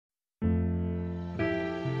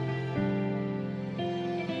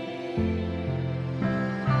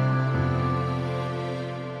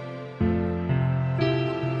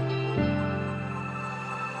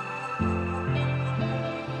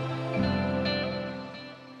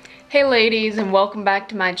Hey ladies, and welcome back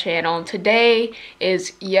to my channel. Today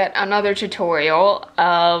is yet another tutorial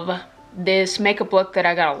of this makeup look that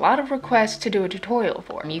I got a lot of requests to do a tutorial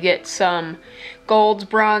for. You get some golds,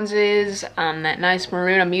 bronzes, that nice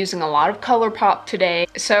maroon. I'm using a lot of ColourPop today.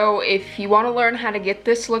 So if you want to learn how to get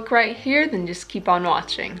this look right here, then just keep on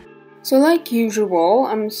watching. So like usual,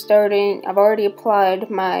 I've already applied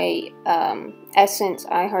my Essence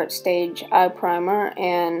I Heart Stage eye primer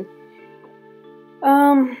and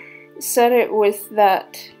set it with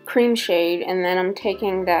that cream shade, and then I'm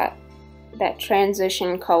taking that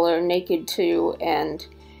transition color Naked 2 and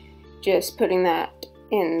just putting that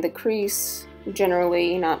in the crease,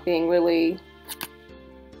 generally not being really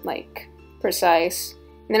like precise.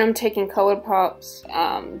 And then I'm taking ColourPop's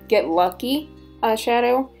Get Lucky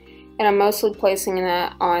eyeshadow, and I'm mostly placing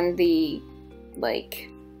that on the like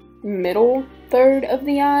middle third of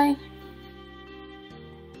the eye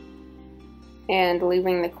and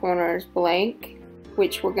leaving the corners blank,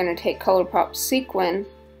 which we're going to take ColourPop Sequin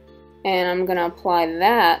and I'm going to apply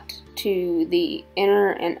that to the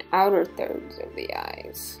inner and outer thirds of the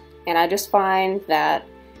eyes. And I just find that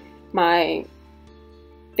my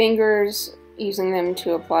fingers, using them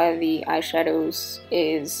to apply the eyeshadows,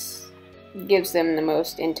 gives them the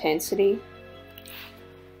most intensity.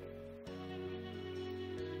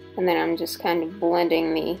 And then I'm just kind of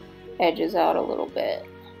blending the edges out a little bit.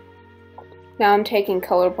 Now I'm taking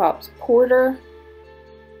ColourPop's Porter,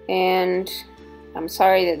 and I'm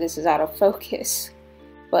sorry that this is out of focus,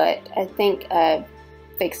 but I think I've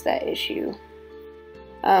fixed that issue.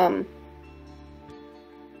 I'm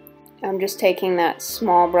just taking that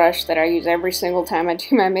small brush that I use every single time I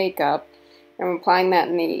do my makeup, and I'm applying that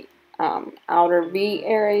in the outer V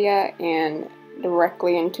area and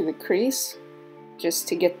directly into the crease, just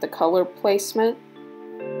to get the color placement.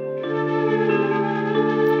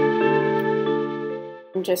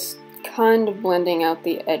 I'm just kind of blending out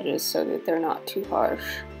the edges so that they're not too harsh,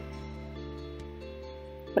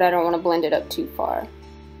 but I don't want to blend it up too far.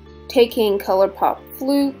 Taking ColourPop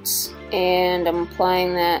Flutes, and I'm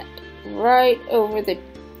applying that right over at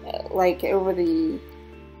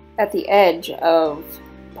the edge of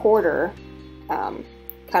Porter, kind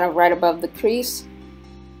of right above the crease,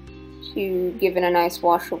 to give it a nice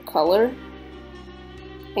wash of color.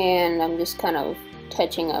 And I'm just kind of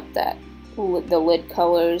touching up the lid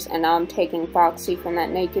colors, and now I'm taking Foxy from that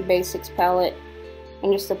Naked Basics palette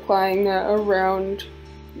and just applying that around,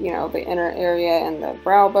 you know, the inner area and the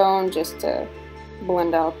brow bone, just to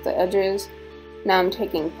blend out the edges. Now I'm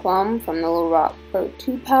taking Plum from the Lorac Pro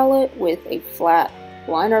 2 palette with a flat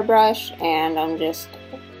liner brush, and I'm just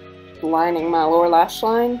lining my lower lash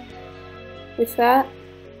line with that.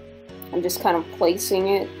 I'm just kind of placing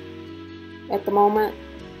it at the moment.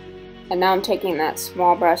 And now I'm taking that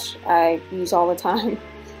small brush I use all the time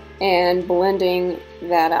and blending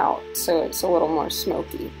that out so it's a little more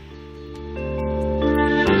smoky.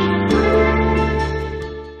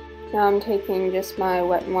 Now I'm taking just my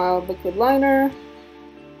Wet n Wild liquid liner,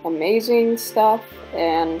 amazing stuff,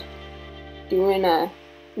 and doing a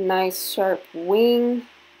nice sharp wing.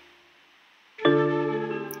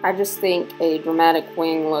 I just think a dramatic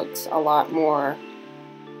wing looks a lot more,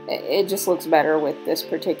 it just looks better with this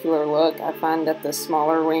particular look. I find that the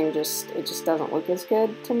smaller wing it just doesn't look as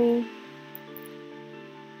good to me.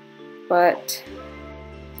 But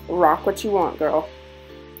rock what you want, girl.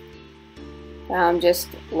 Now I'm just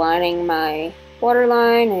lining my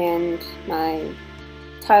waterline and my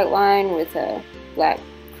tight line with a black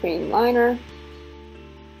cream liner.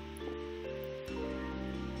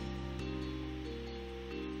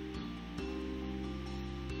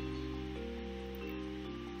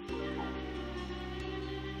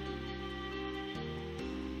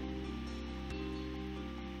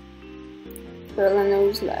 Curling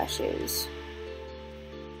those lashes.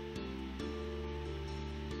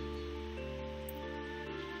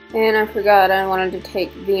 And I forgot, I wanted to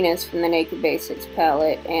take Venus from the Naked Basics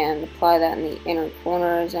palette and apply that in the inner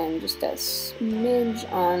corners and just a smidge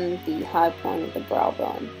on the high point of the brow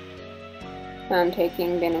bone. Now I'm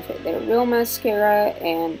taking Benefit Their Real Mascara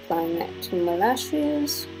and applying that to my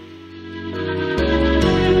lashes.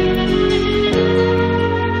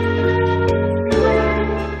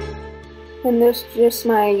 And this is just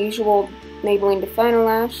my usual Maybelline Definer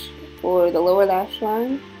Lash for the lower lash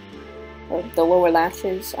line, or the lower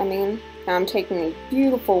lashes, I mean. Now I'm taking these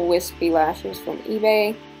beautiful wispy lashes from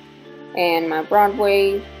eBay and my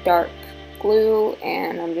Broadway dark glue,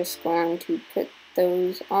 and I'm just going to put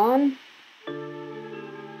those on.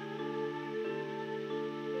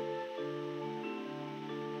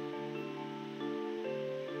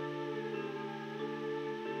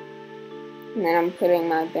 And then I'm putting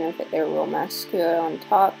my Benefit They're Real mascara on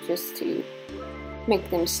top just to make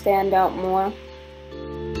them stand out more.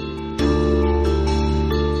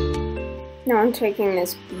 Now I'm taking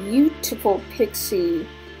this beautiful Pixi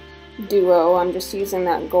duo. I'm just using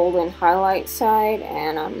that golden highlight side,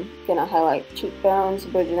 and I'm gonna highlight cheekbones,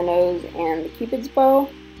 bridge of the nose, and the Cupid's bow.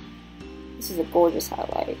 This is a gorgeous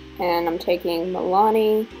highlight. And I'm taking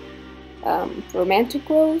Milani Romantic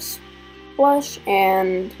Rose blush,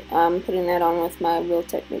 and I'm putting that on with my Real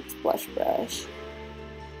Techniques blush brush.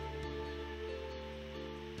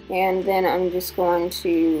 And then I'm just going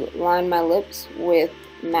to line my lips with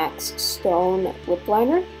MAC's Stone lip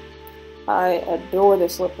liner. I adore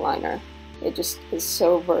this lip liner. It just is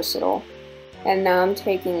so versatile. And now I'm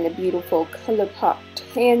taking the beautiful ColourPop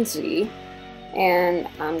Tansy, and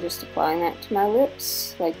I'm just applying that to my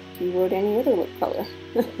lips like you would any other lip color.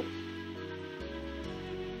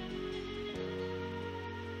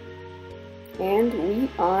 And we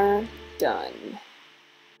are done.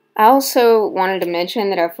 I also wanted to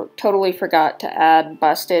mention that I totally forgot to add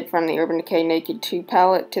Busted from the Urban Decay Naked 2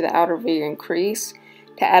 palette to the outer V and crease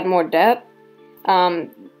to add more depth.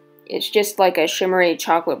 It's just like a shimmery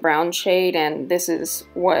chocolate brown shade, and this is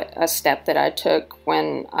a step that I took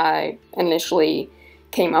when I initially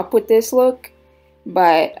came up with this look.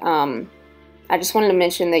 But I just wanted to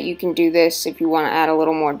mention that you can do this if you want to add a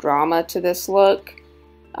little more drama to this look.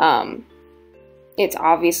 It's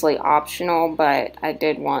obviously optional, but I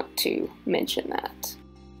did want to mention that.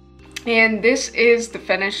 And this is the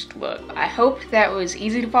finished look. I hope that was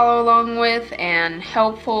easy to follow along with and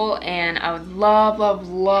helpful, and I would love, love,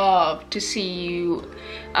 love to see you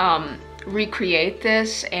recreate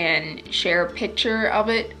this and share a picture of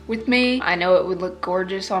it with me. I know it would look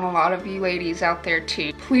gorgeous on a lot of you ladies out there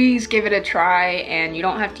too. Please give it a try, and you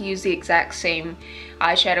don't have to use the exact same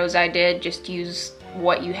eyeshadows I did, just use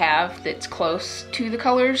what you have that's close to the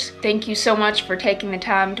colors. Thank you so much for taking the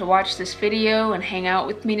time to watch this video and hang out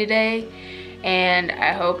with me today, and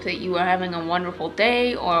I hope that you are having a wonderful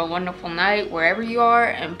day or a wonderful night wherever you are,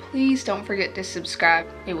 and please don't forget to subscribe.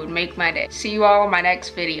 It would make my day. See you all in my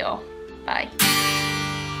next video. Bye.